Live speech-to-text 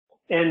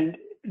And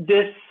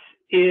this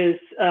is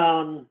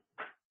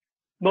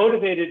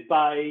motivated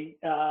by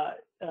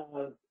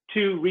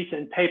two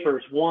recent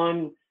papers.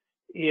 One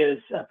is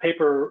a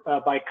paper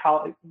by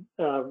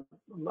a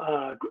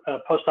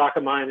postdoc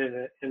of mine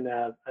and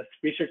a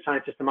research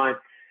scientist of mine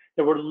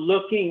that were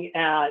looking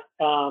at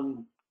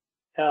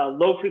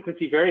low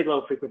frequency, very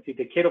low frequency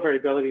decadal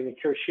variability in the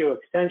Kuroshio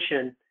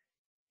extension,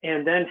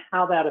 and then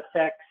how that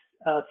affects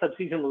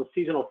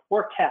subseasonal-to-seasonal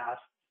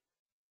forecasts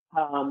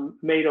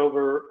made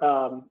over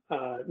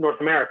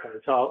North America.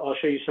 So I'll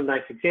show you some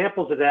nice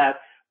examples of that,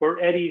 where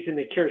eddies in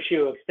the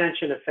Kuroshio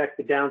extension affect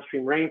the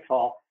downstream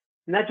rainfall.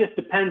 And that just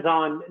depends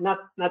on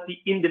not the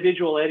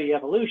individual eddy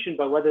evolution,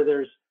 but whether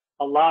there's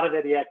a lot of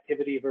eddy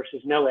activity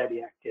versus no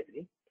eddy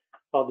activity.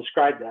 I'll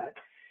describe that.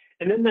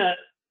 And then the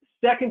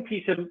second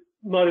piece of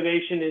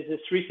motivation is this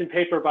recent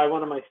paper by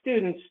one of my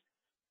students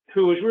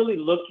who was really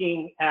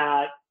looking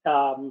at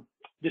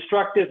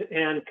destructive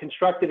and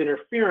constructive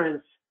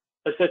interference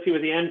associated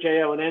with the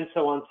MJO and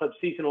ENSO on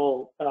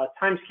subseasonal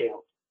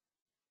timescales.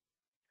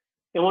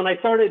 And when I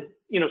started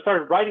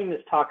writing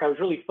this talk, I was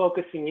really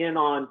focusing in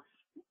on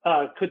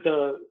could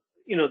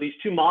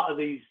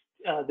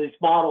this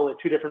model at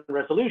two different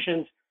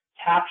resolutions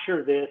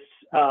capture this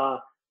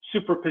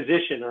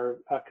superposition or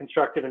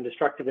constructive and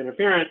destructive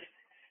interference.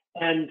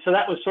 And so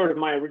that was sort of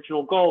my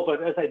original goal.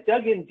 But as I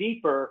dug in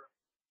deeper,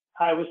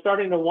 I was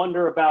starting to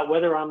wonder about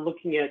whether I'm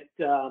looking at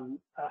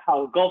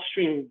how Gulf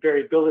Stream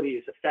variability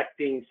is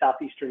affecting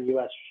southeastern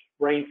U.S.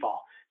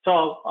 rainfall.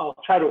 So I'll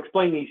try to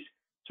explain these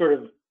sort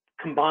of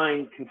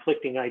combined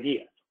conflicting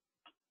ideas.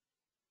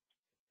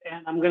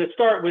 And I'm going to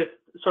start with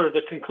sort of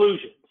the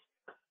conclusions.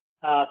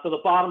 So the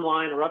bottom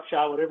line, or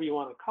upshot, whatever you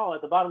want to call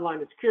it, the bottom line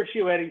is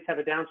Kuroshio eddies have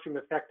a downstream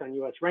effect on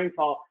U.S.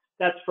 rainfall.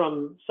 That's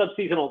from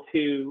subseasonal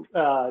to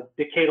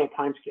decadal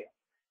timescale.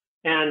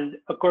 And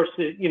of course,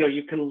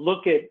 you can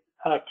look at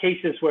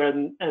cases where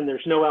and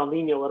there's no El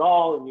Nino at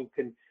all, and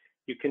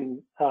you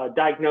can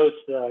diagnose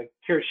the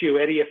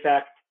Kuroshio eddy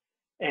effect.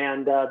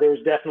 And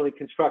there's definitely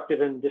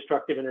constructive and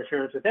destructive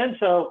interference with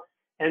ENSO,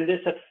 and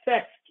this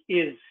effect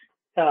is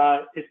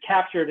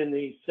captured in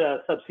these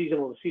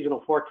subseasonal to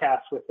seasonal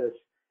forecasts with this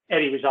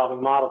eddy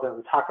resolving model that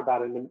we'll talk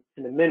about in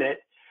a minute.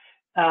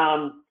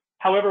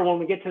 However, when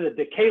we get to the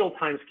decadal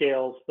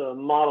timescales, the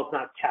model's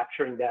not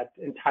capturing that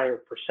entire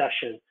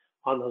procession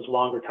on those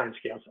longer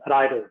timescales at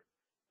either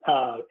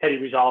eddy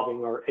resolving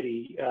or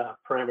eddy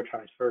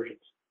parameterized versions.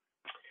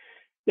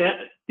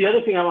 The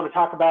other thing I want to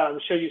talk about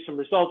and show you some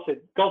results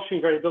that Gulf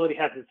Stream variability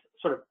has this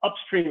sort of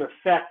upstream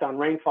effect on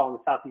rainfall in the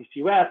southeast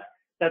U.S.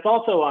 That's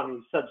also on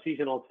these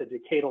subseasonal to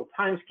decadal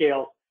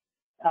timescales.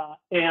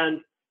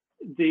 And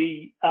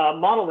the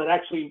model that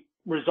actually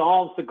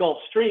resolves the Gulf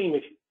Stream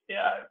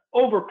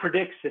over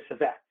predicts this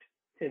effect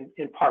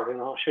in part, and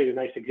I'll show you a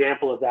nice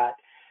example of that.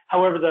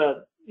 However,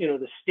 the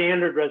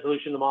standard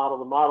resolution of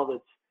the model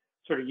that's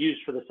sort of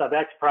used for the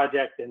Sub-X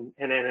project and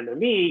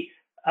NMME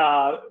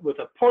with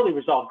a poorly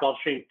resolved Gulf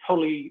Stream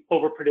totally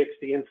over predicts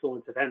the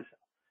influence of ENSO.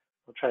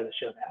 I'll try to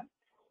show that.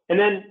 And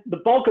then the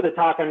bulk of the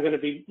talk, I'm going to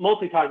be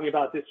mostly talking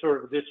about this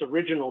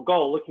original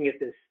goal, looking at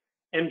this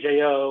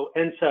MJO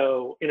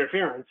ENSO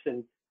interference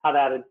and how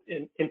that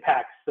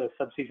impacts the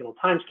subseasonal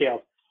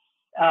timescales.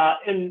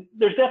 And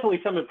there's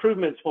definitely some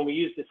improvements when we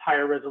use this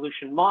higher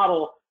resolution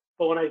model,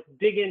 but when I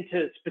dig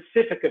into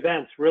specific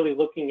events, really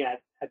looking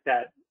at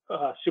that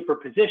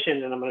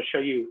superposition, and I'm going to show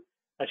you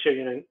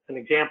an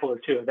example or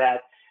two of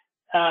that,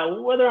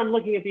 whether I'm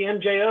looking at the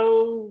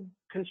MJO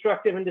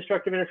constructive and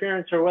destructive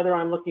interference or whether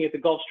I'm looking at the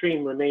Gulf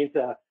Stream remains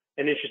an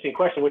interesting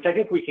question, which I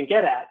think we can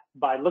get at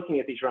by looking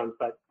at these runs,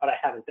 but I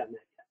haven't done that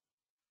yet.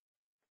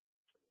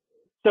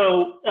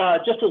 So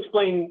just to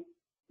explain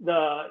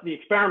the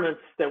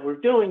experiments that we're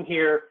doing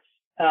here,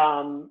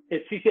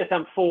 it's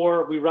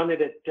CCSM4. We run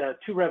it at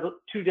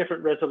two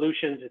different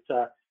resolutions. It's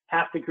a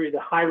half degree. The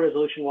high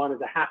resolution one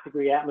is a half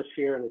degree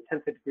atmosphere and a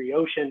 10th degree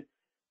ocean.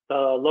 The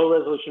low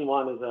resolution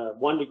one is a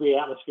 1 degree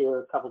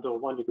atmosphere coupled to a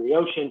 1 degree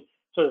ocean.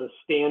 Sort of the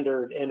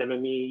standard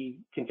NMME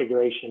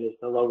configuration is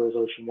the low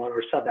resolution one,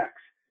 or Sub-X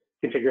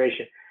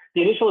configuration.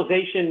 The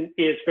initialization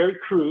is very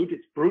crude.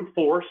 It's brute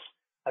force.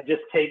 I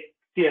just take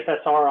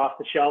CFSR off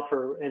the shelf,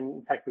 and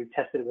in fact, we've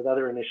tested it with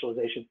other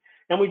initializations.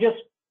 And we just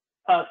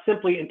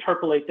simply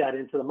interpolate that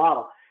into the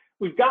model.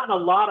 We've gotten a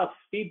lot of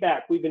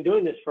feedback. We've been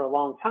doing this for a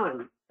long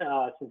time,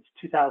 since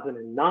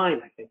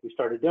 2009, I think we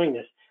started doing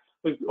this,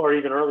 or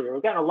even earlier.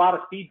 We've gotten a lot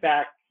of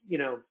feedback,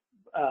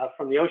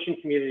 from the ocean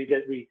community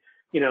that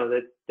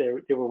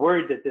that they were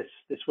worried that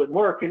this wouldn't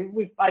work.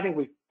 And I think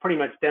we've pretty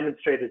much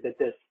demonstrated that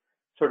this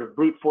sort of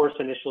brute force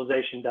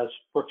initialization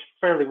works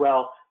fairly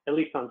well, at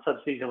least on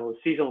subseasonal to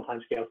seasonal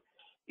timescales.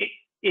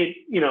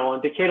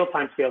 On decadal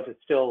timescales,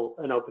 it's still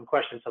an open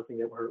question, something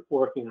that we're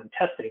working on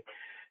testing.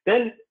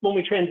 Then when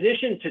we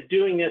transition to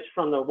doing this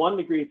from the 1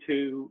 degree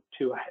to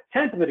a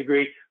 10th of a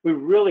degree, we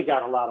really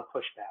got a lot of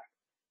pushback.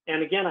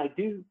 And again, I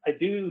do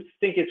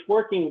think it's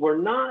working.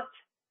 We're not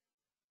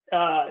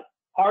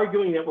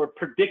arguing that we're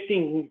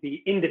predicting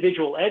the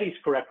individual eddies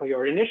correctly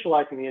or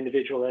initializing the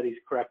individual eddies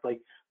correctly.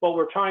 What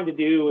we're trying to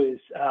do is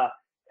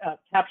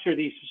capture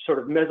these sort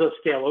of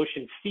mesoscale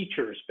ocean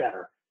features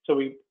better. So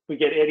we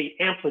get eddy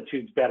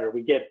amplitudes better,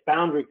 we get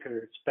boundary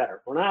curves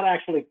better. We're not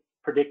actually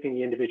predicting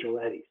the individual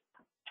eddies.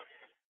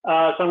 So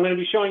I'm going to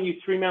be showing you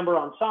 3-member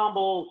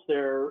ensembles.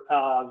 They're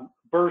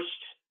burst,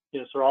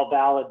 so they're all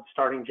valid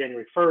starting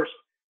January 1st.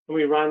 And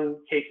we run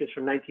cases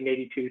from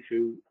 1982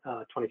 through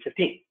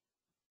 2015.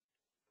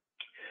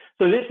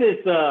 So this is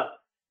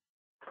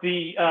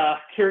the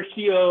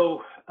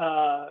Kirishio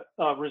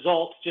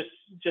results,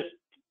 just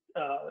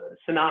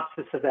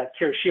synopsis of that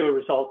Kirishio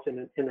results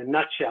in a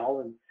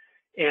nutshell.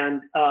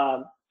 And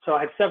so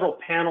I have several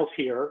panels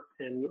here,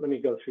 and let me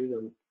go through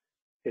them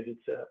because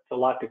it's a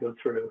lot to go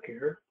through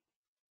here.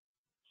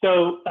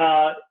 So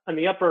on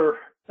the upper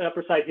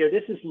side here,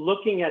 this is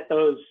looking at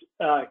those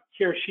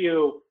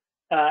Kirishio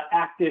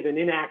active and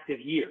inactive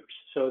years.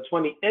 So it's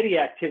when the eddy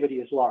activity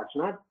is large.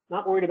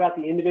 Not worried about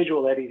the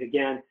individual eddies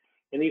again.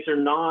 And these are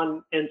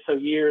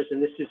non-ENSO years,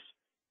 and this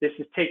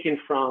is taken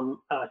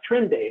from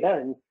trend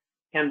data.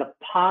 And the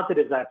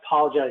positives, I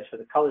apologize for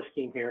the color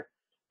scheme here.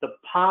 The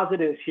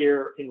positives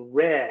here in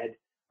red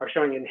are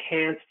showing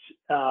enhanced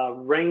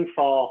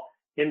rainfall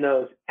in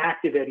those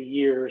active eddy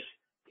years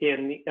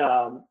in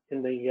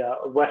the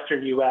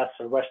Western US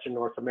or Western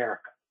North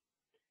America.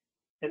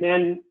 And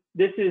then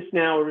this is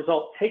now a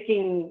result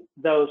taking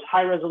those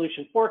high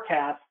resolution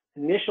forecasts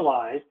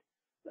initialized,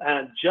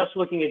 just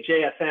looking at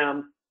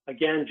JFM,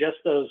 again, just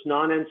those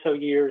non-ENSO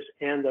years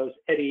and those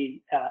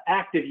eddy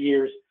active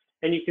years.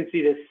 And you can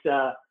see this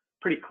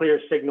pretty clear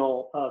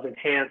signal of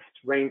enhanced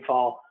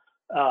rainfall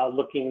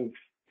looking,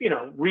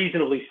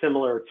 reasonably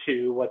similar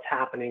to what's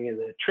happening in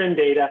the trend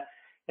data.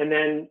 And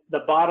then the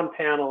bottom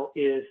panel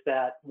is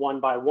that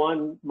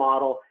 1-by-1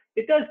 model.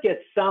 It does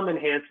get some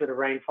enhancement of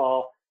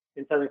rainfall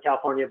in Southern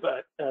California,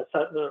 but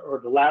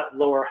or the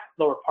lower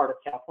part of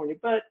California,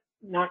 but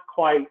not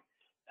quite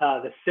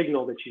the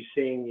signal that you're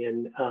seeing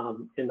in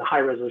the high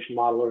resolution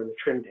model or in the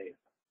trend data.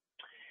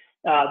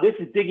 This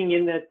is digging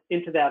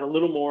into that in a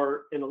little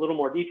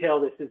more detail.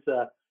 This is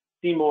a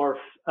CMORPH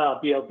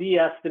BLD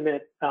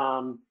estimate.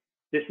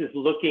 This is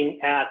looking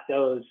at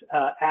those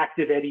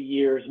active eddy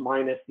years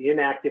minus the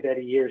inactive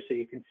eddy years. So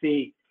you can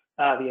see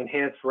the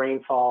enhanced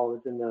rainfall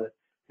is in the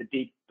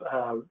deep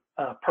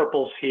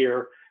purples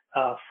here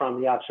from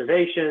the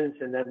observations.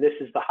 And then this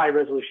is the high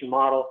resolution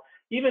model,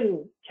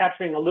 even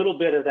capturing a little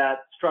bit of that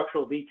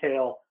structural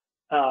detail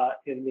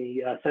in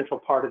the central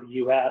part of the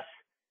US.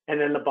 And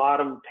then the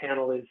bottom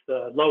panel is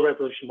the low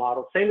resolution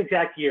model, same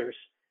exact years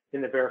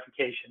in the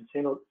verification,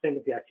 same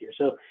exact year.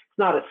 So it's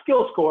not a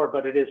skill score,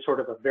 but it is sort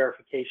of a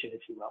verification,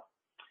 if you will.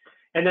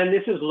 And then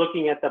this is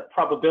looking at the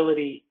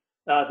probability,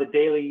 the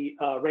daily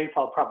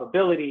rainfall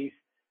probabilities.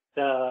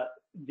 The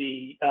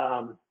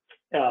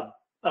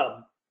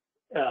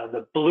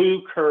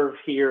blue curve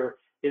here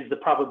is the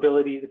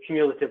probability, the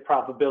cumulative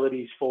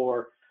probabilities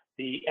for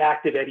the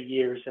active eddy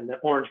years, and the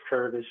orange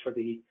curve is for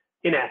the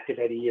inactive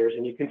eddy years.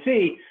 And you can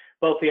see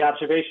both the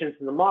observations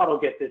and the model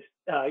get this,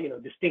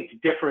 distinct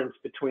difference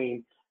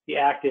between the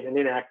active and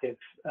inactive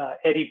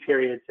eddy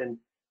periods, and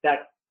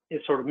that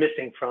is sort of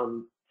missing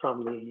from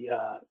the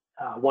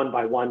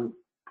 1-by-1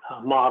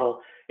 model.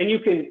 And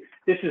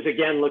this is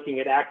again looking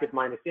at active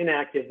minus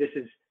inactive. This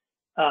is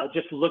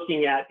just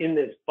looking at in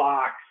this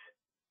box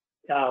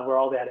where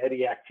all that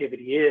eddy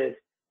activity is.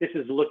 This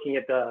is looking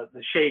at the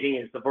shading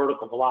is the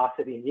vertical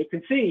velocity, and you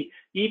can see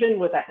even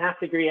with a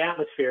half-degree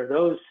atmosphere,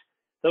 those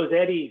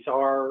eddies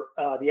are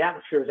the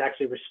atmosphere is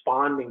actually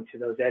responding to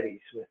those eddies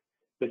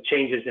with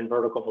changes in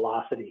vertical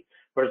velocity,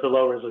 whereas the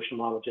low resolution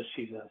model just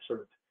sees a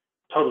sort of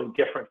totally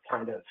different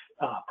kind of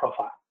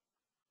profile.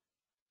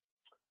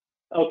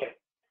 Okay,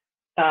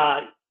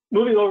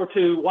 moving over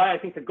to why I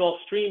think the Gulf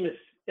Stream is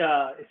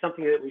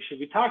something that we should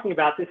be talking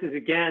about. This is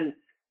again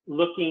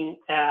looking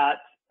at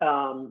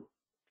the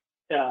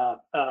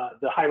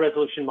high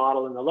resolution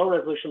model and the low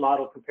resolution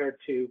model compared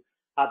to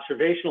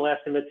observational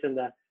estimates, and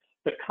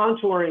the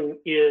contouring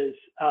is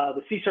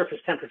the sea surface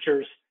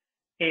temperatures.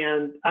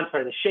 And I'm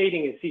sorry, the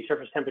shading is sea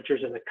surface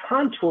temperatures, and the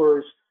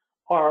contours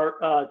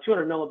are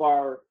 200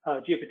 millibar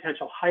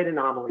geopotential height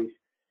anomalies.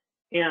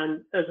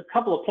 And there's a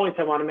couple of points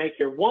I want to make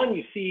here. One,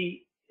 you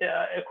see,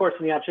 of course,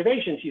 in the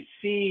observations, you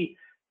see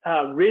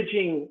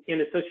ridging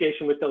in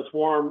association with those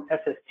warm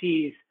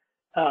SSTs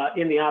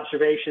in the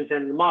observations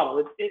and the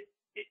model.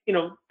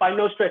 By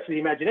no stretch of the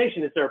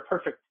imagination is there a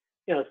perfect,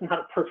 it's not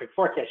a perfect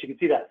forecast. You can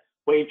see that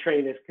wave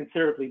train is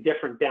considerably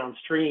different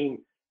downstream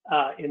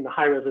in the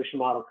high resolution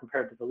model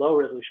compared to the low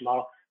resolution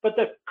model, but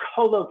the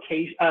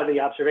co-location of the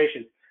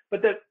observations,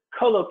 but the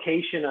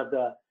co-location of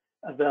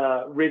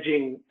the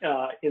ridging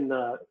in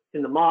the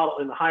model,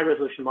 in the high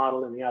resolution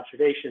model, and the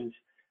observations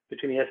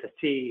between the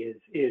SST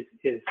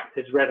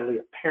is readily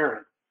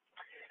apparent.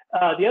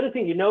 The other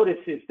thing you notice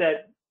is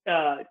that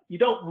you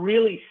don't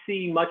really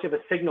see much of a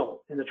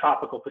signal in the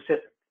tropical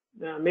Pacific.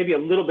 Maybe a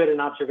little bit in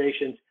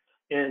observations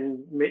and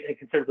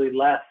considerably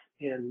less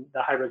in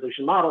the high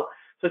resolution model.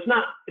 So it's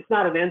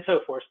not an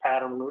ENSO force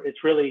pattern.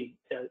 It's really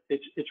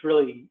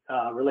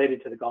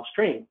related to the Gulf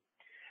Stream.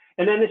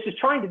 And then this is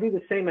trying to do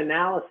the same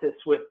analysis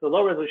with the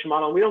low resolution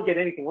model, and we don't get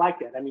anything like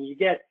that. I mean, you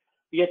get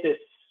this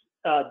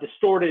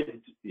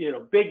distorted,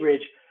 big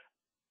ridge,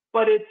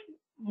 but it's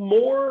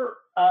more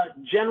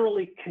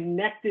generally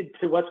connected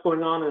to what's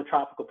going on in the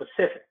tropical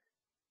Pacific.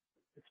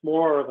 It's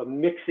more of a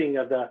mixing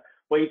of the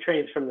wave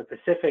trains from the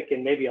Pacific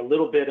and maybe a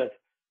little bit of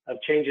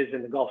changes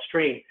in the Gulf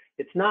Stream.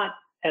 It's not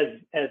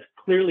as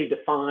clearly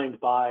defined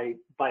by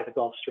the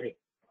Gulf Stream.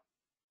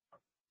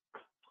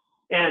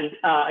 And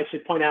I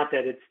should point out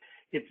that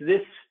it's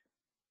this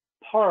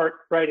part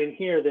right in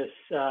here,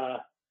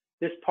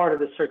 this part of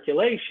the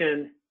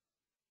circulation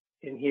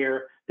in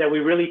here that we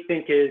really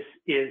think is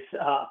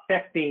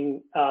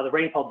affecting the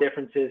rainfall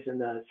differences in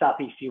the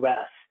Southeast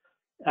U.S.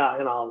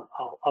 And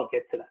I'll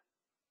get to that.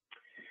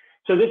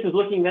 So this is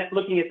looking at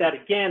that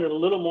again in a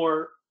little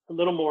more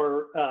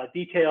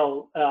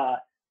detail.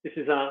 This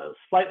is a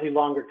slightly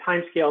longer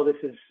time scale. This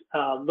is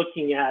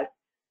looking at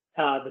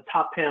the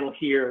top panel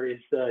here is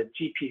the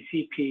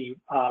GPCP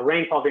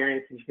rainfall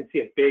variance, and you can see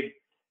a big,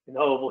 in the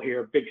oval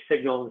here, a big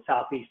signal in the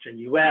southeastern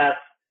U.S.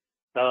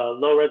 The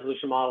low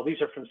resolution model,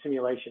 these are from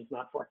simulations,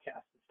 not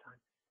forecasts this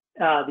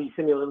time.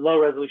 The low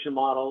resolution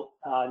model,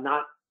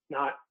 not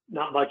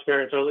much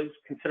variance, or at least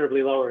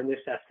considerably lower in this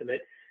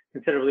estimate,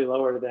 considerably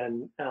lower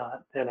than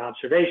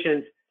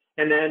observations,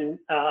 and then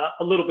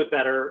a little bit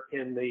better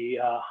in the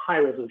high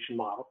resolution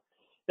model.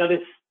 Now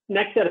this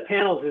next set of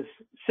panels is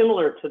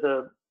similar to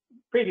the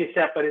previous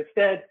set, but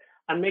instead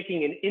I'm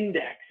making an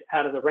index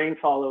out of the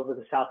rainfall over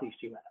the Southeast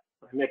U.S.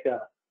 I make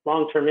a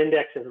long-term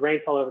index of the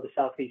rainfall over the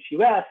Southeast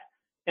U.S.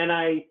 and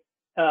I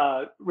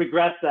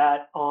regress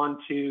that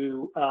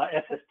onto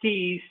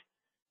SSTs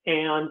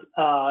and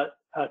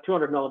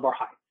 200 millibar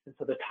heights. And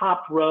so the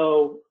top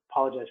row,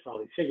 apologize for all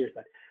these figures,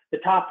 but the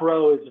top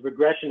row is a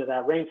regression of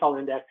that rainfall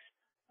index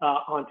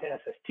onto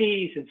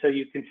SSTs. And so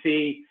you can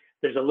see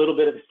there's a little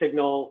bit of a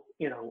signal,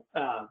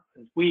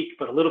 it's weak,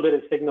 but a little bit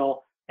of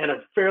signal and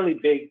a fairly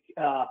big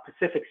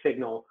Pacific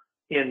signal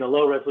in the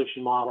low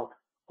resolution model,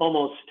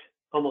 almost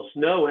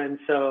no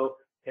ENSO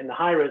in the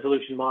high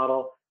resolution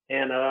model,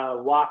 and a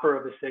whopper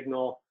of a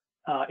signal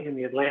in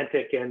the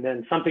Atlantic, and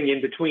then something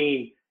in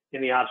between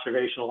in the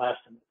observational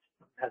estimates.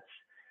 That's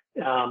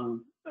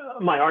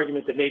my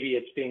argument that maybe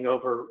it's being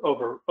over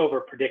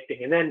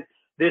predicting. And then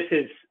this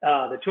is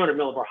the 200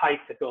 millibar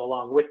heights that go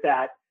along with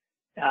that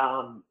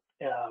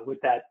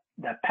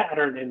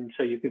pattern, and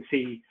so you can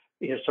see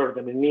sort of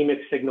an anemic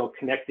signal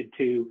connected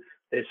to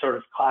this sort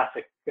of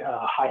classic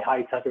high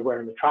heights everywhere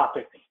in the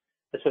tropics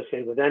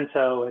associated with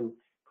ENSO,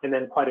 and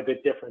then quite a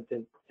bit different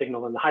than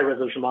signal in the high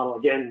resolution model,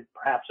 again,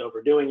 perhaps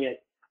overdoing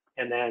it,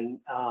 and then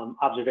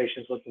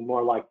observations looking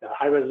more like the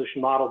high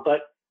resolution model,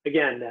 but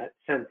again, that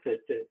sense that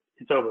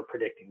it's over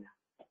predicting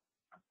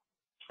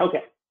that.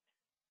 Okay,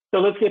 so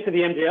let's get to the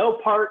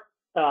MJO part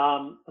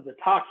of the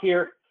talk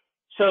here.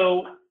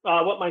 So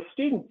what my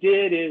student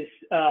did is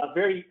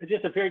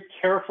just a very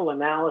careful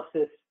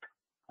analysis,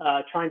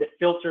 trying to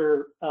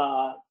filter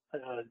a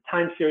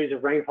time series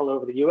of rainfall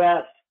over the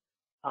U.S.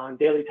 on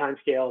daily time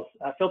scales,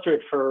 filter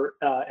it for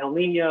El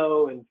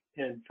Nino and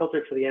filter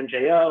it for the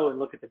MJO, and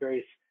look at the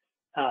various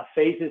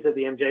phases of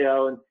the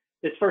MJO. And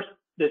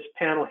this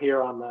panel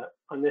here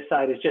on this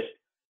side is just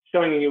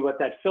showing you what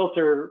that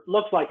filter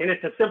looks like. And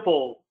it's a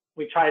simple,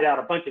 we tried out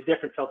a bunch of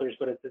different filters,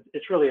 but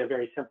it's really a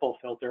very simple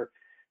filter.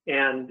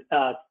 And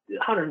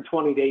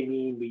 120-day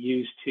mean we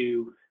use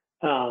to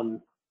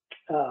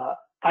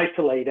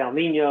isolate El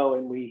Nino,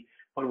 and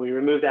when we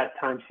remove that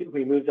time,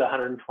 we remove the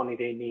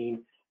 120-day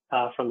mean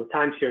from the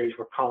time series,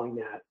 we're calling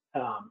that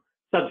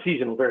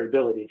subseasonal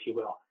variability, if you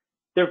will.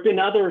 There have been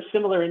other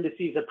similar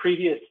indices. A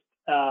previous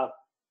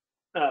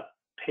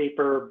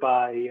paper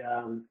by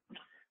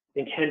I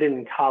think Hendon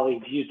and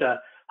colleagues used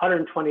a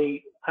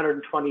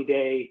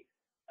 120-day,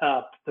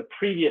 the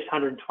previous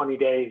 120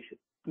 days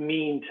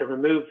mean to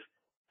remove,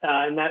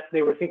 and that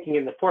they were thinking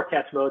in the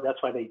forecast mode.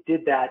 That's why they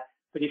did that.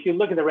 But if you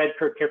look at the red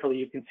curve carefully,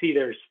 you can see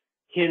there's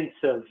hints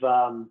of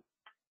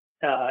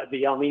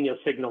the El Nino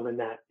signal in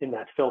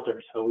that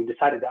filter. So we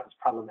decided that was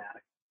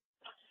problematic.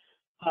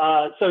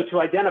 So to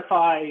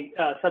identify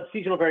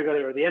subseasonal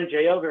variability, or the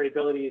MJO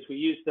variability, is we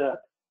use the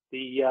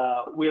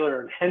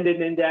Wheeler and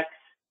Hendon index,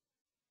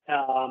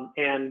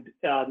 and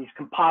these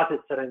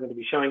composites that I'm going to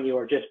be showing you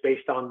are just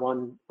based on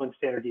one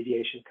standard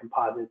deviation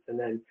composites, and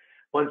then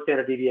one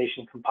standard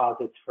deviation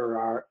composites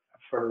for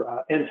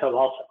ENSO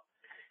also.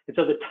 And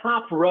so the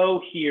top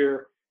row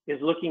here is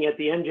looking at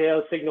the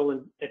MJO signal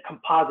in a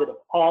composite of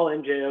all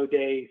MJO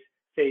days,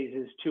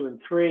 phases 2 and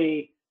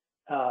 3,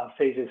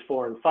 phases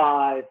 4 and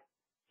 5,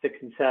 6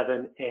 and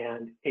 7,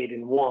 and 8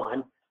 and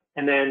 1.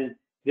 And then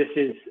this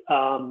is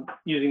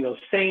using those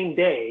same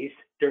days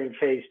during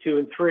phase 2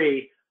 and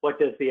 3, what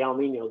does the El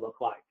Nino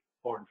look like?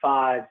 4 and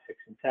 5, 6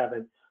 and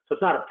 7. So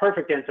it's not a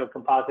perfect ENSO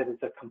composite,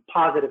 it's a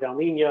composite of El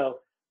Nino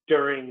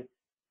during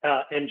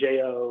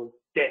MJO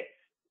days,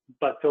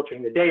 but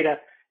filtering the data.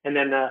 And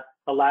then the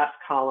last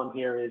column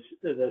here is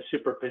the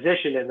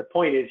superposition, and the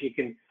point is you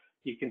can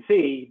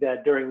see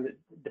that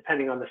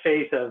depending on the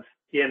phase of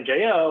the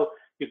MJO,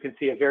 you can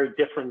see a very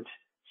different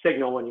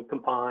signal when you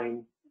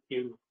combine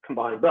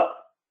both.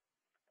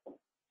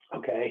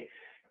 Okay,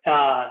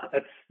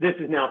 this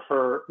is now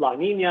for La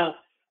Nina,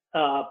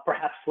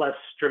 perhaps less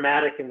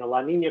dramatic in the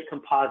La Nina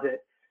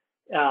composite.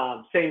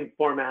 Same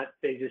format,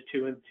 phases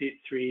 2 and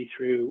 3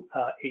 through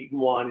 8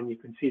 and 1, and you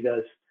can see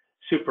those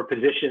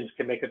superpositions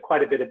can make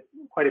quite a big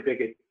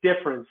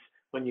difference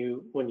when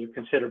you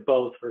consider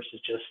both versus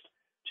just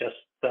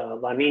the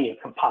La Nina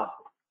composite.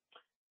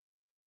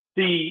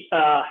 The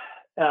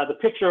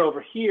picture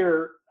over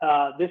here,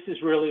 this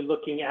is really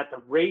looking at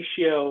the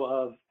ratio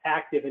of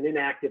active and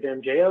inactive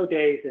MJO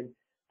days, and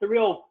the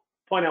real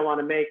point I want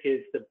to make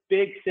is the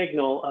big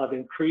signal of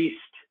increased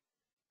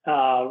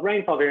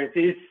rainfall variance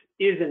is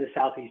in the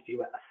Southeast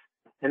U.S.,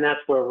 and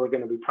that's where we're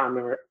going to be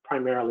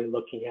primarily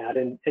looking at,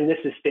 and this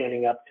is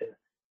standing up to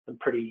some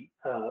pretty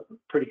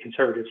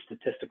conservative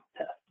statistical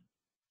tests.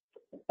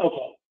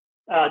 Okay,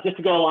 just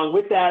to go along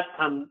with that,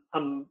 I'm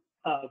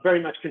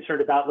very much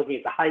concerned about looking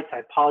at the heights. I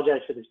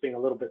apologize for this being a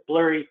little bit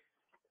blurry.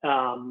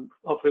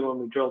 Hopefully, when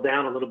we drill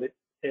down a little bit,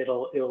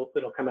 it'll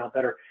come out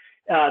better.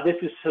 This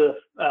is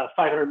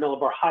 500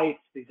 millibar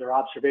heights. These are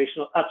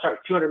observational.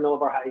 200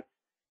 millibar heights.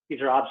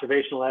 These are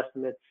observational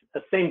estimates.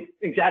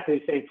 Exactly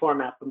the same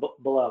format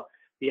below.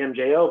 The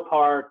MJO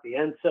part, the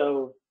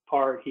ENSO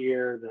part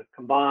here, the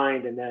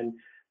combined, and then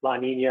La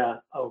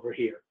Nina over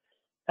here.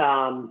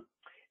 And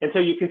so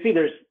you can see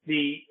there's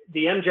the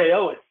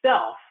MJO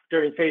itself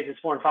during phases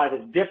 4 and 5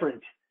 is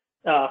different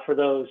for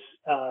those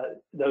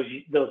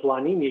La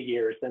Nina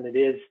years than it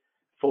is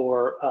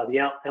for the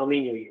El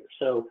Nino years.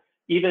 So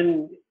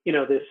even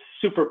this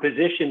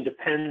superposition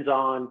depends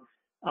on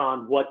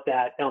what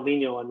that El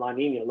Nino and La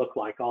Nina look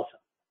like also.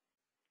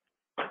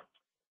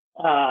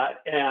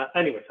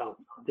 Anyways, I'll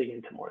dig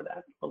into more of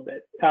that a little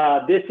bit.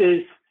 This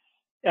is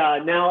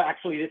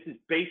this is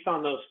based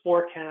on those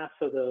forecasts,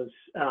 so those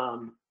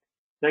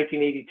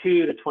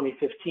 1982 to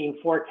 2015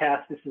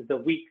 forecasts. This is the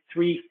week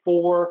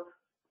 3-4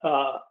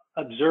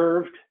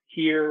 observed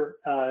here,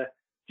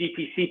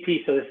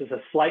 GPCP. So this is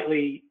a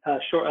slightly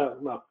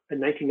short, well, in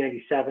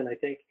 1997, I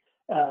think,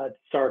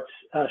 starts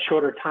a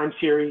shorter time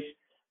series.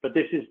 But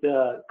this is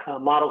the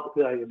model,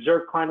 the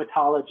observed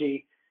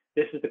climatology.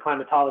 This is the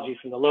climatology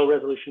from the low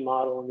resolution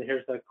model, and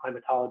here's the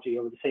climatology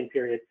over the same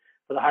period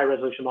for the high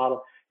resolution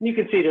model. And you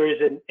can see there is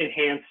an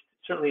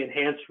certainly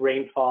enhanced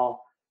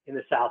rainfall in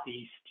the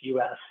Southeast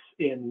U.S.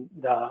 in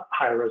the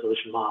higher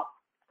resolution model.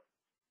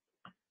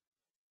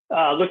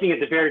 Looking at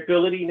the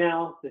variability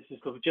now, this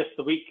is just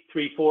the week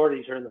 3-4.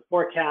 These are in the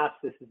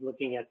forecast. This is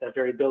looking at the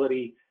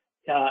variability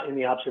in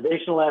the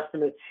observational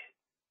estimates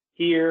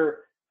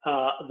here.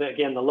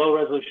 Again, the low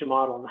resolution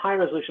model and the high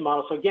resolution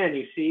model. So again,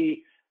 you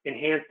see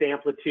enhanced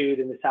amplitude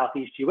in the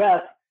Southeast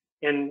U.S.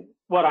 And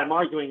what I'm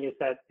arguing is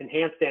that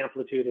enhanced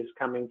amplitude is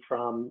coming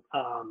from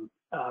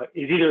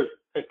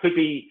it could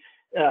be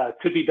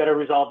better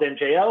resolved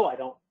MJO. I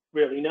don't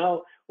really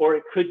know, or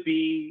it could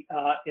be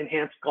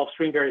enhanced Gulf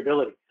Stream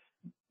variability.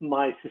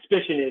 My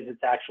suspicion is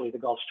it's actually the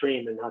Gulf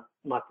Stream and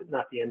not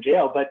the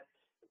MJO, but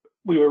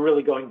we were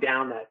really going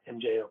down that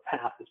MJO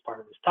path as part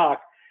of this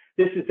talk.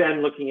 This is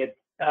then looking at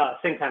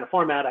same kind of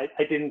format. I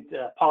didn't,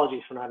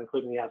 apologies for not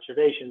including the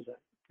observations. I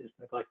just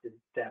neglected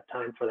to have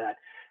time for that.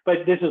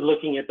 But this is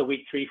looking at the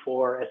week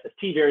 3-4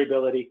 SST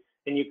variability,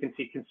 and you can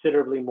see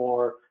considerably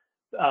more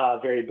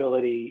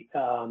variability,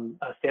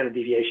 standard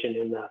deviation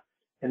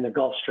in the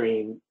Gulf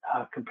Stream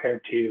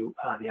compared to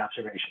the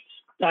observations.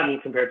 I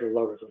mean, compared to the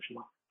low resolution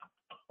model.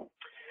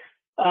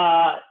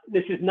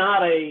 This is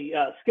not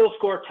a skill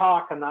score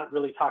talk. I'm not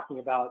really talking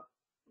about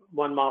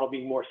one model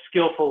being more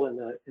skillful in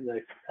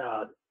the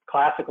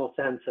classical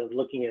sense of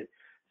looking at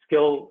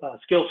skill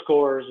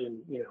scores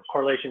and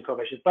correlation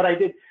coefficients. But I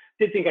did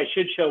think I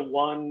should show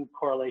one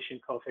correlation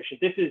coefficient.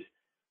 This is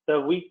the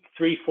week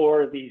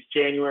 3-4 of these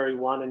January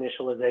 1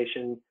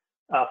 initialization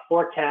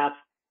forecasts.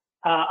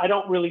 I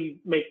don't really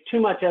make too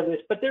much of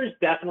this, but there's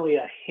definitely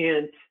a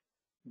hint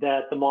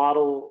that the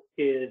model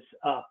is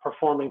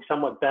performing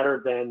somewhat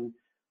better than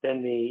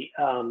the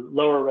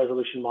lower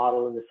resolution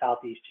model in the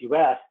Southeast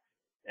U.S.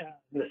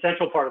 In the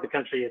central part of the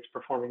country, it's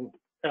performing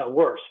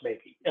worse,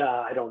 maybe.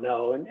 I don't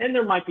know. And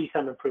there might be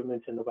some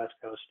improvements in the West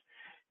Coast.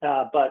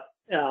 But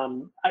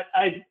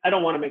I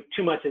don't want to make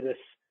too much of this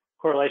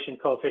correlation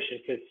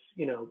coefficient because,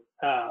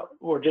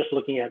 we're just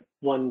looking at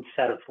one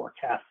set of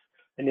forecasts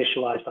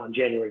initialized on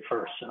January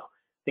 1st. So I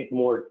think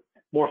more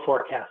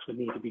forecasts would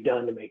need to be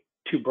done to make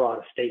too broad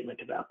a statement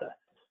about the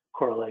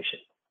correlation.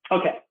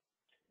 Okay.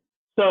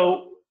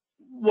 So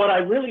what I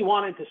really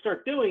wanted to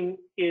start doing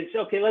is,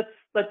 okay,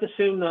 let's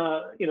assume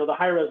the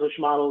higher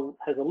resolution model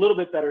has a little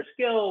bit better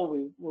skill.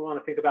 We want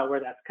to think about where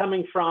that's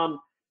coming from.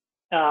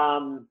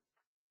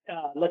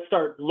 Let's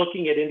start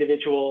looking at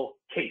individual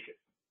cases.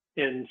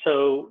 And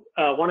so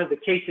one of the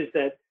cases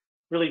that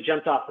really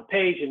jumped off the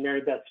page in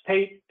Mary Beth's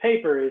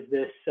paper is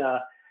this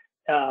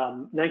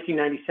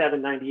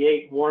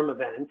 1997-98 warm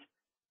event.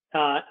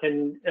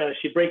 And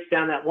she breaks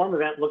down that warm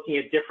event looking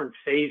at different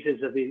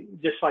phases of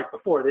just like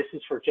before. This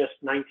is for just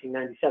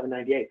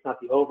 1997-98. It's not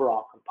the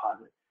overall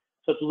composite.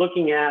 So it's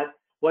looking at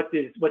what's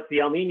the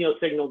El Nino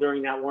signal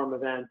during that warm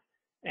event,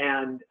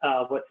 and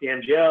what's the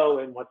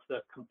MJO, and what's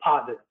the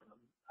composite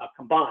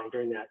combined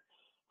during that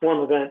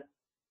warm event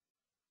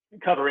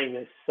covering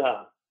this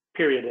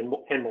period and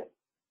more.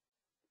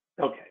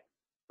 Okay.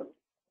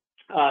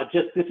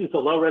 This is the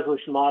low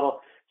resolution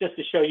model, just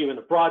to show you in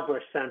a broad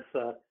brush sense,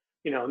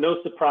 no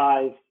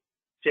surprise,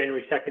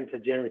 January 2nd to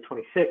January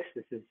 26th.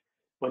 This is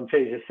when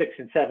phases 6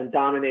 and 7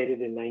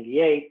 dominated in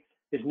 98.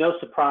 There's no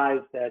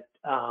surprise that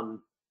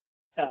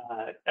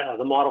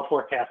the model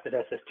forecast at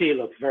SST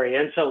looks very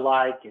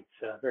ENSO-like.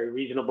 It's a very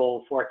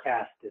reasonable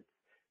forecast. It's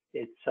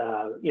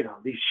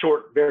these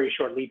very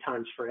short lead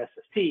times for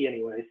SST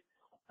anyways.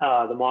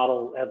 The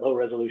model at low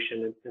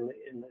resolution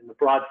in the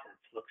broad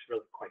sense looks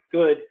really quite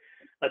good.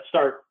 Let's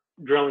start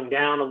drilling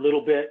down a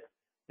little bit.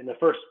 And the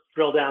first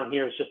drill down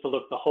here is just to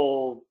look the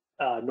whole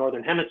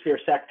Northern Hemisphere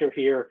sector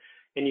here.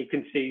 And you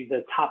can see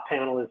the top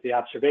panel is the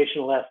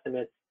observational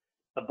estimates.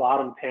 The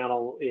bottom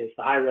panel is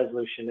the high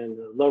resolution, and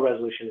the low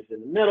resolution is in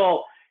the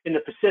middle. In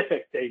the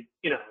Pacific, they,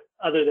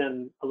 other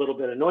than a little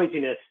bit of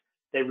noisiness,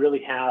 they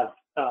really have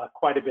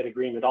quite a bit of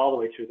agreement all the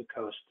way through the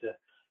coast.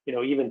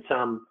 Even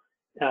some,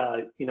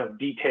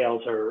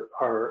 details are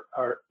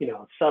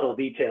subtle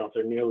details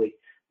are nearly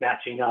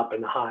matching up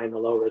in the high and the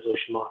low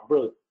resolution model.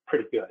 Really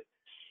pretty good.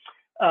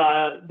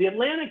 The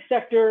Atlantic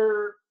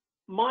sector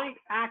might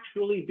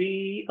actually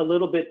be a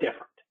little bit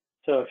different.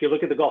 So if you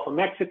look at the Gulf of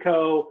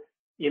Mexico,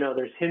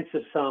 there's hints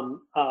of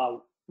some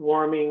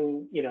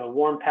warming,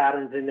 warm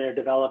patterns in there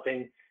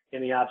developing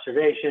in the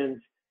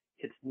observations.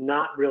 It's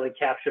not really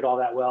captured all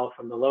that well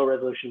from the low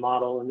resolution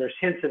model, and there's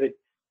hints of it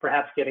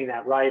perhaps getting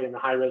that right in the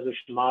high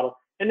resolution model.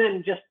 And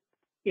then just,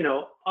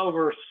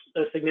 over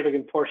a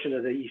significant portion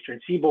of the eastern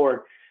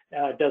seaboard,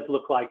 it does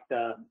look like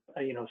the,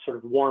 sort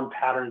of warm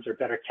patterns are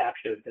better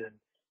captured than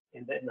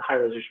in the high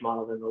resolution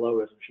model than the low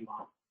resolution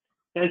model.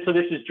 And so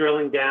this is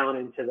drilling down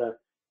into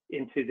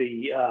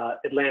the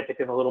Atlantic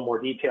in a little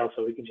more detail,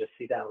 so we can just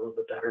see that a little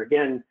bit better.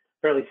 Again,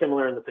 fairly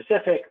similar in the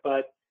Pacific,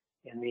 but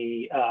in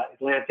the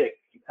Atlantic,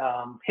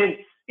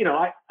 hints,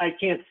 I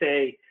can't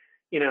say,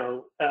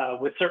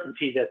 with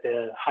certainty that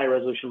the high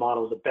resolution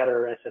model is a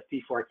better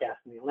SST forecast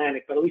in the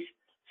Atlantic, but at least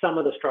some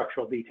of the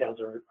structural details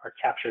are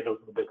captured a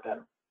little bit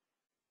better.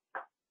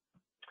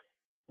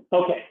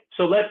 Okay,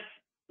 so let's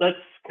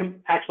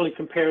actually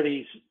compare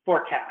these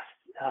forecasts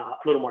a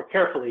little more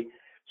carefully.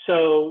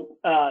 So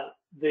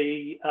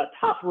the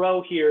top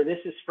row here, this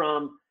is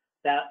from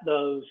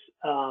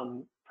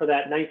for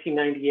that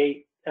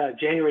 1998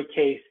 January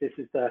case. This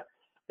is the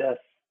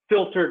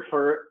filtered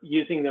for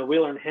using the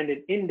Wheeler and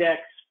Hendon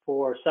index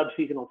for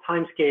subseasonal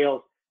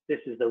timescales. This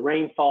is the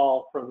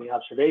rainfall from the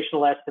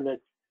observational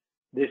estimates.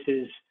 This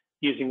is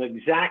using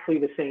exactly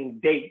the same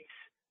dates,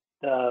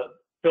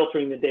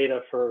 filtering the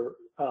data for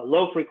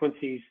low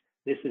frequencies.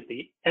 This is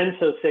the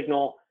ENSO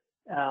signal,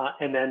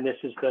 and then this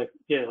is the,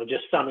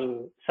 just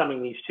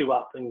summing these two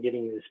up and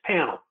giving you this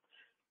panel.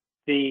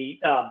 The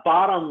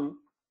bottom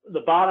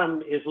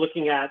is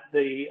looking at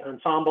the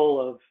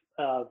ensemble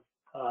of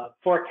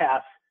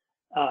forecasts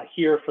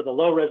here for the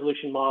low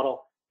resolution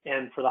model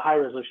and for the high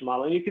resolution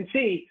model. And you can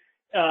see,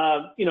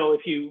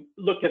 if you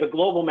look at a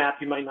global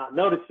map, you might not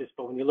notice this,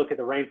 but when you look at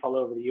the rainfall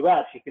over the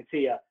US, you can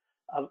see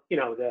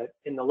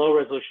in the low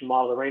resolution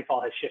model, the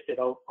rainfall has shifted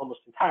almost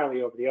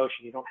entirely over the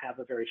ocean. You don't have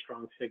a very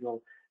strong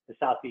signal in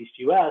the Southeast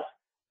US,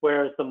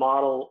 whereas the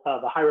model,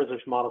 the high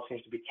resolution model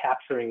seems to be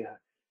capturing a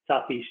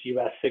Southeast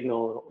US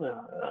signal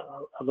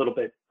a little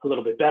bit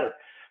better.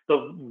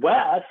 The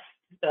West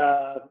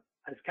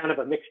is kind of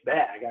a mixed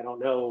bag. I don't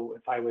know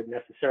if I would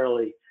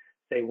necessarily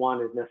say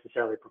one is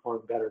necessarily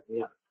performing better than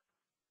the other.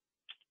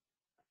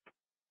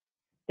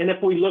 And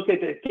if we look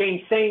at the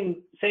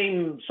same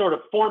sort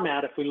of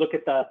format, if we look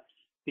at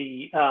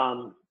the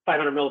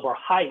 500 millibar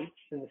heights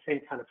in the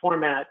same kind of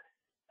format,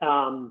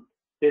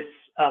 this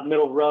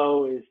middle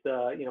row is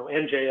the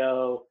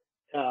MJO,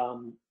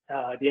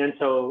 the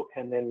ENSO,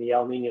 and then the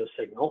El Nino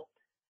signal.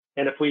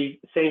 And if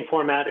same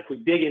format, if we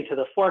dig into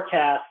the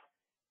forecast,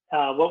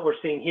 what we're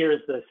seeing here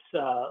is this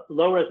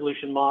low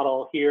resolution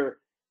model here.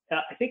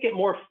 I think it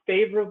more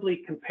favorably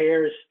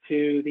compares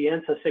to the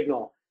ENSO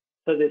signal.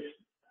 So this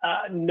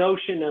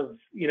notion of,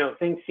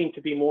 things seem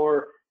to be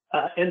more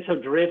ENSO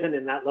driven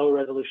in that low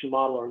resolution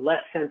model, or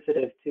less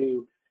sensitive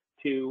to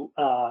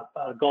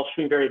Gulf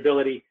Stream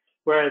variability.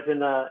 Whereas in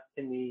the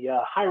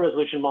high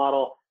resolution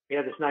model, we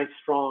have this nice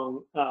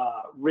strong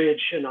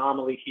ridge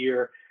anomaly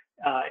here,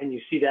 and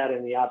you see that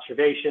in the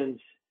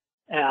observations,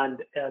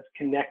 and it's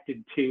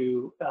connected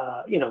to,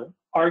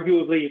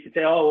 arguably you could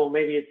say, oh, well,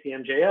 maybe it's the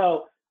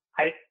MJO.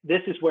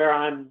 This is where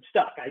I'm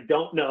stuck. I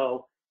don't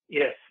know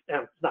if,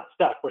 it's not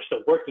stuck, we're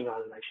still working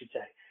on it, I should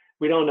say.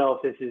 We don't know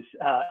if this is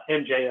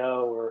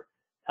MJO or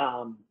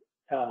a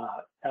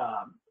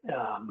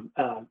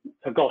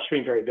Gulf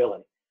Stream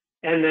variability.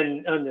 And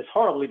then on this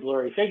horribly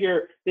blurry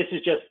figure, this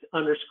is just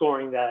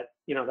underscoring that,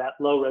 that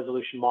low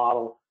resolution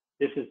model.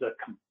 This is the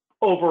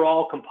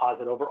overall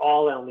composite over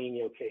all El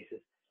Nino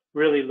cases,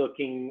 really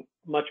looking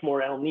much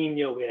more El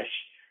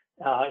Nino-ish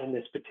in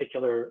this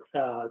particular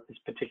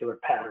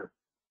pattern.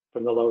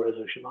 from the low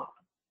resolution model.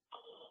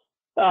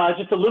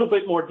 Just a little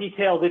bit more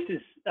detail. This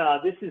is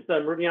the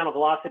meridional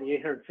velocity,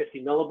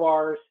 850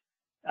 millibars.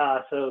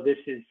 So this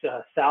is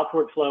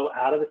southward flow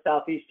out of the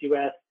southeast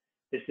U.S.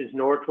 This is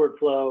northward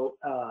flow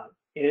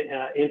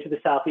into the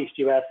southeast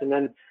U.S. And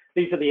then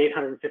these are the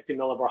 850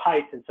 millibar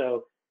heights. And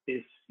so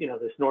this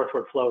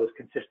northward flow is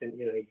consistent.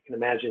 You can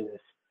imagine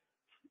this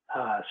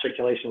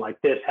circulation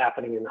like this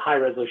happening in the high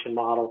resolution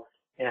model,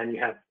 and you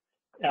have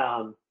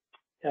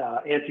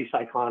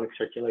anticyclonic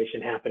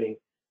circulation happening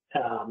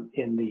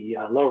in the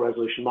low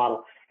resolution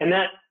model. And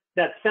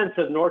that sense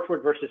of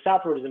northward versus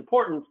southward is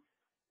important.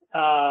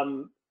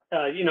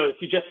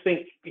 If you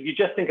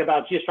just think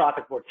about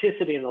geostrophic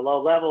vorticity in the low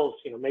levels,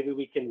 maybe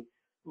we can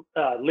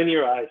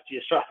linearize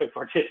geostrophic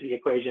vorticity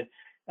equation,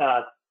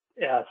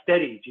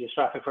 steady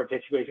geostrophic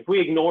vorticity equation. If we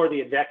ignore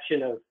the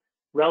advection of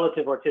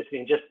relative vorticity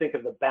and just think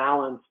of the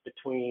balance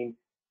between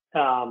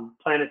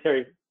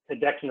planetary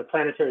advection of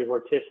planetary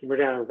vorticity,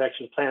 meridional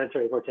advection of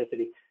planetary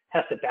vorticity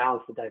has to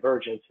balance the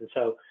divergence. And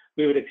so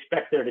we would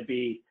expect there to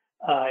be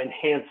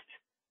enhanced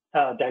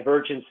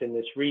divergence in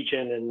this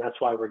region, and that's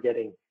why we're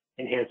getting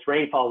enhanced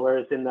rainfall.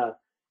 Whereas in the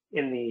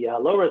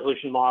low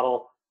resolution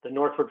model, the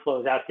northward flow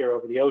is out here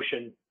over the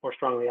ocean, more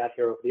strongly out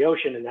here over the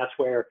ocean, and that's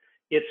where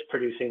it's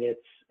producing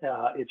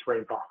its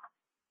rainfall.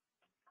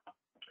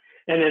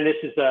 And then this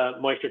is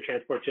moisture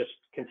transport, just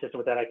consistent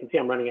with that. I can see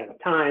I'm running out of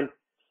time.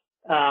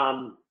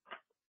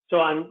 So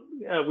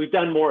we've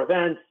done more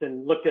events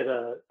and looked at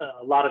a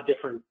lot of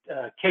different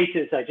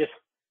cases. I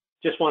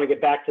just want to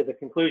get back to the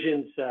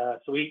conclusions.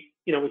 So we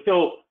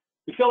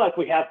feel like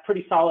we have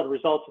pretty solid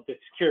results that the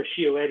secure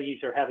Shio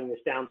eddies are having this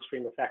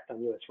downstream effect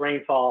on U.S.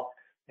 rainfall,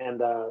 and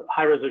the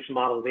high resolution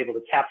model is able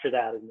to capture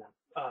that in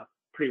a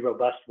pretty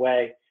robust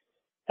way.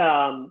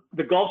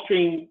 The Gulf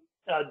Stream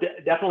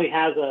definitely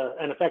has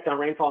an effect on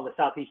rainfall in the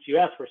southeast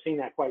U.S. We're seeing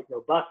that quite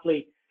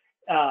robustly.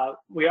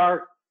 We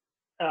are,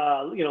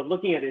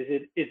 looking at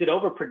is it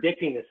over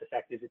predicting this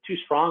effect? Is it too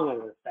strong of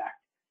an effect?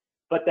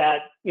 But that,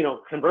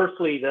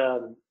 conversely,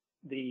 the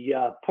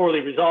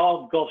poorly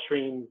resolved Gulf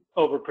Stream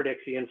over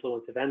predicts the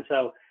influence of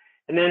ENSO.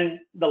 And then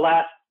the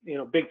last,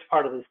 big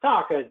part of this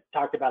talk, I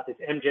talked about this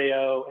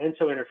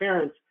MJO-ENSO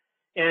interference,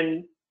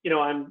 and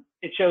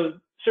it shows.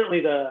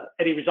 Certainly the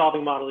eddy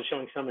resolving model is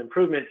showing some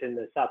improvement in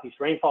the southeast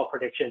rainfall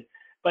prediction,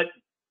 but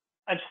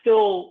I'm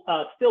still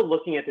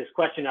looking at this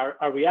question.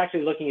 Are we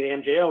actually looking at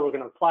MJO? We're going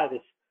to apply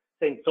this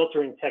same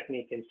filtering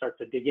technique and start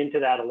to dig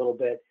into that a little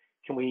bit.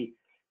 Can we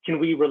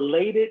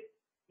relate it?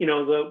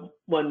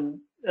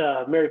 When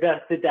Mary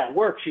Beth did that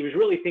work, she was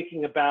really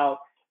thinking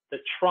about the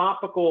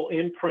tropical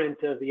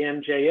imprint of the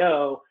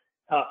MJO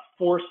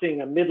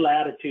forcing a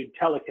mid-latitude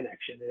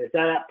teleconnection. And if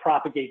that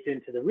propagates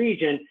into the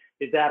region,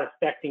 is that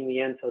affecting the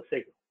ENSO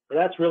signal? So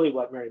that's really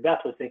what Mary Beth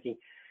was thinking.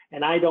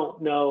 And I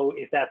don't know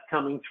if that's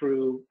coming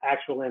through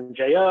actual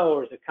MJO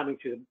or is it coming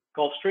through the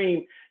Gulf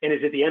Stream? And is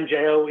it the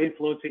MJO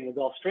influencing the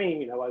Gulf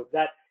Stream?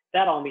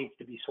 That all needs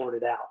to be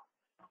sorted out.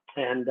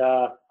 And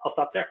I'll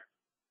stop there.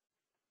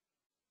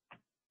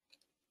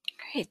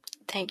 Great,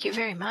 thank you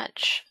very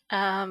much.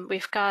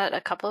 We've got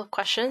a couple of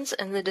questions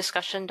in the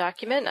discussion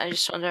document. I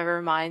just want to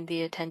remind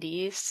the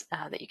attendees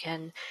that you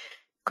can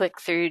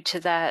click through to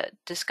that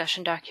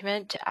discussion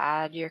document to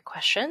add your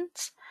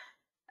questions.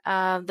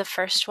 The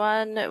first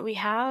one we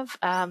have,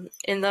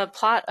 in the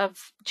plot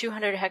of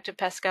 200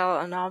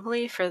 hectopascal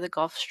anomaly for the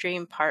Gulf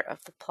Stream part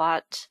of the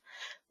plot,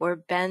 where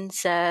Ben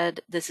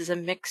said this is a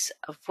mix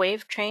of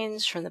wave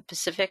trains from the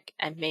Pacific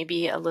and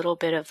maybe a little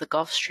bit of the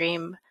Gulf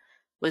Stream.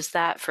 Was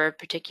that for a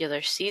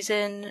particular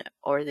season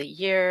or the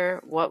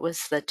year? What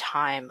was the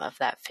time of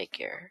that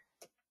figure?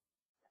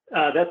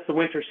 That's the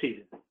winter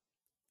season.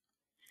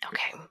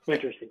 Okay.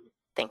 Winter season.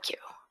 Thank you.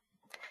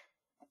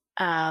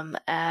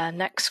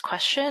 Next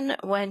question.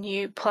 When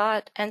you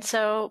plot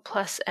ENSO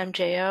plus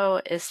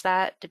MJO, is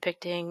that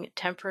depicting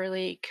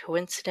temporally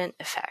coincident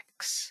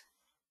effects?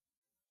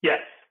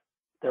 Yes,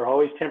 they're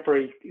always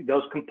temporary.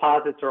 Those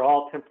composites are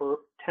all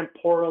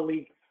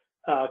temporally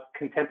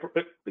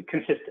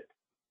consistent.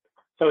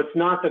 So it's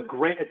not a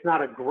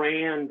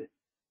grand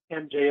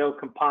MJO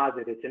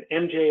composite. It's an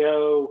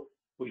MJO.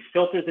 We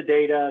filter the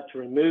data to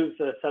remove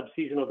the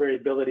subseasonal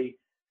variability,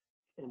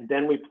 and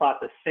then we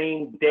plot the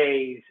same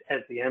days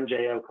as the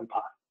MJO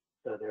composite.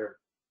 So they're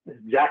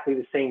exactly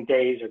the same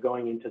days are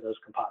going into those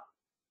composites.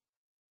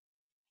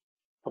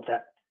 Hope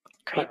that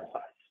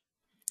clarifies.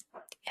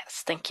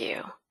 Yes, thank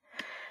you.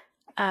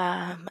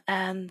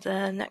 And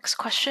the next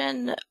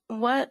question,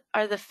 what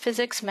are the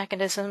physics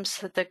mechanisms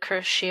that the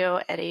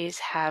Kuroshio eddies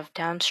have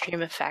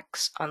downstream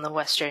effects on the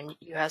western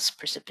U.S.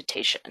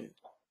 precipitation?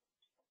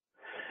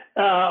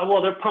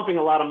 Well, they're pumping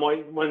a lot of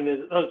moisture. When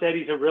those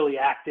eddies are really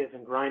active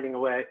and grinding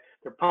away,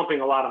 they're pumping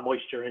a lot of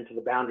moisture into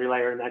the boundary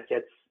layer, and that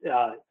gets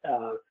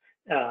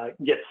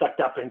sucked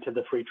up into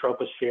the free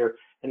troposphere.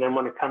 And then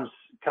when it comes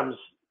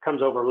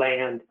over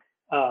land,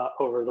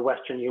 over the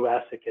western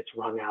U.S., it gets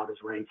wrung out as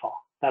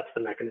rainfall. That's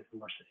the mechanism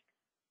we're seeing.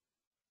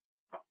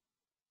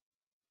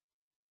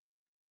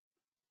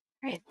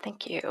 Great,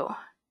 thank you.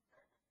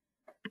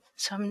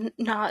 So I'm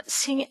not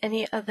seeing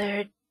any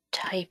other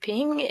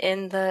typing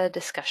in the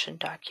discussion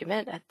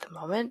document at the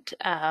moment.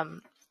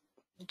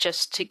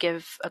 Just to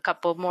give a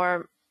couple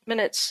more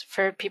minutes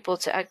for people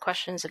to add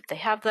questions if they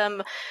have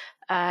them.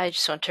 I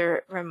just want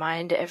to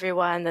remind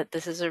everyone that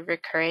this is a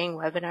recurring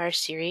webinar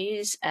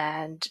series,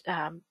 and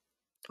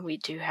we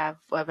do have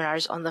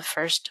webinars on the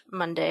first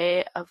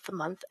Monday of the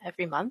month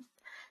every month.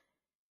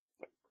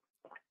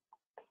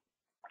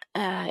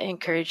 I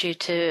encourage you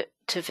to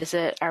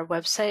visit our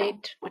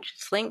website, which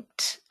is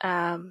linked,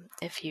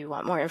 if you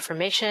want more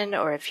information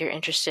or if you're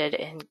interested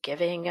in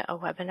giving a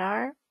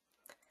webinar.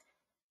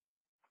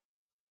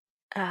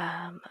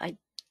 I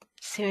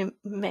see we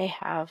may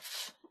have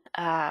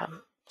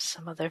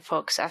some other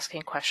folks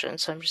asking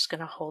questions, so I'm just going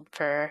to hold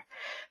for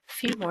a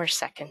few more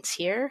seconds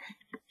here.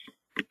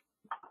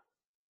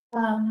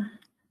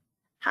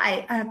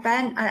 Hi,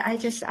 Ben. I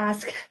just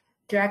ask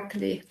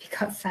directly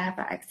because I have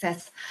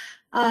access.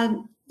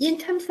 In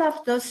terms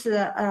of those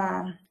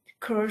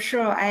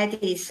crucial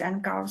eddies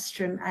and Gulf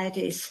Stream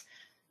eddies,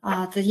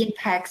 the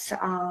impacts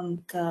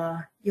on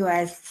the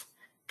U.S.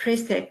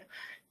 precip,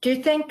 do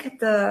you think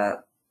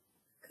the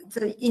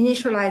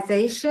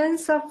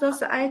initializations of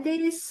those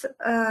eddies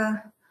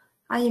are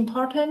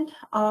important,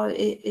 or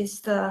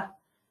is the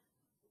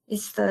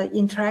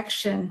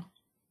interaction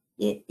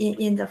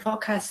in the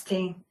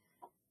forecasting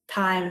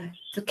time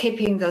to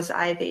keeping those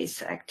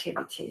eddies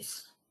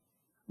activities?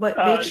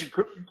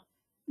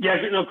 Yeah,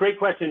 no, great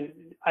question.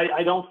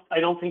 I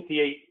don't think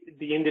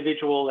the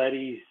individual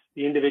eddies,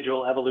 the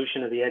individual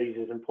evolution of the eddies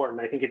is important.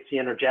 I think it's the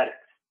energetics.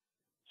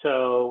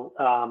 So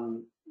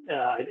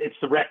it's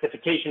the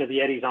rectification of the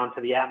eddies onto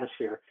the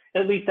atmosphere.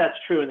 At least that's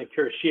true in the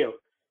Kuroshio.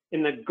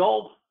 In the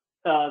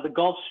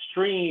Gulf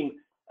Stream,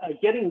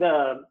 getting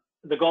the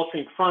Gulf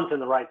Stream front in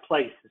the right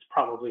place is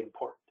probably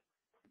important.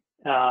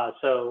 The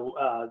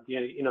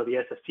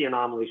SST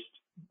anomalies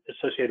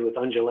associated with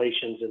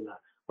undulations in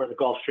where the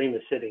Gulf Stream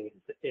is sitting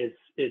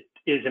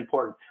is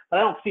important. But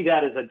I don't see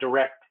that as a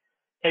direct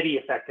eddy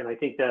effect, and I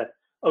think the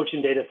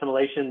ocean data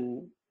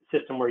assimilation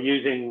system we're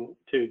using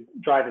to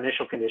drive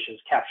initial conditions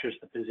captures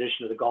the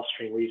position of the Gulf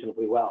Stream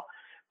reasonably well.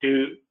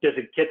 Does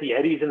it get the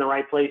eddies in the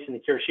right place in the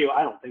Kuroshio?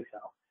 I don't think so.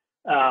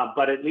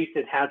 But at least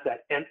it has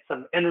that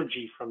some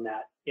energy from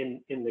that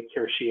in the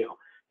Kuroshio.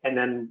 And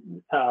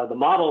then the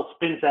model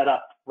spins that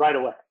up right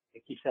away.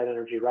 It keeps that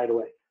energy right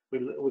away.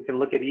 We can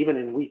look at even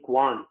in week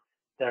 1,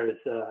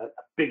 there's a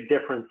big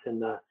difference in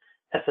the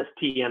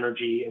SST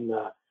energy in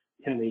the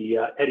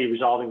eddy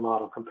resolving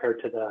model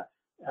compared to the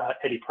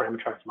eddy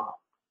parameterized model.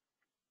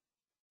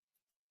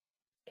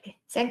 Okay,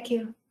 thank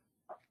you.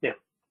 Yeah.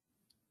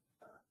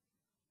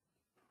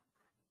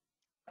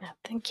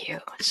 Thank you.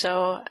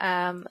 So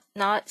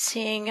not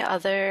seeing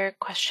other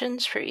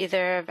questions for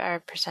either of our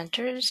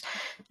presenters,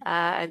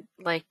 I'd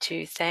like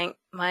to thank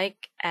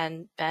Mike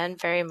and Ben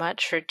very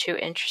much for 2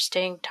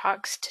 interesting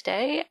talks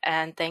today,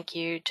 and thank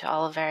you to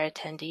all of our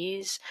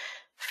attendees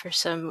for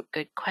some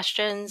good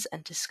questions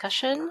and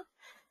discussion.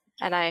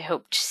 And I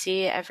hope to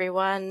see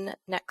everyone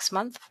next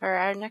month for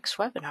our next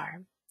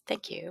webinar.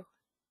 Thank you.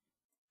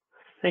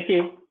 Thank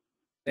you.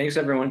 Thanks,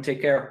 everyone.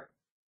 Take care.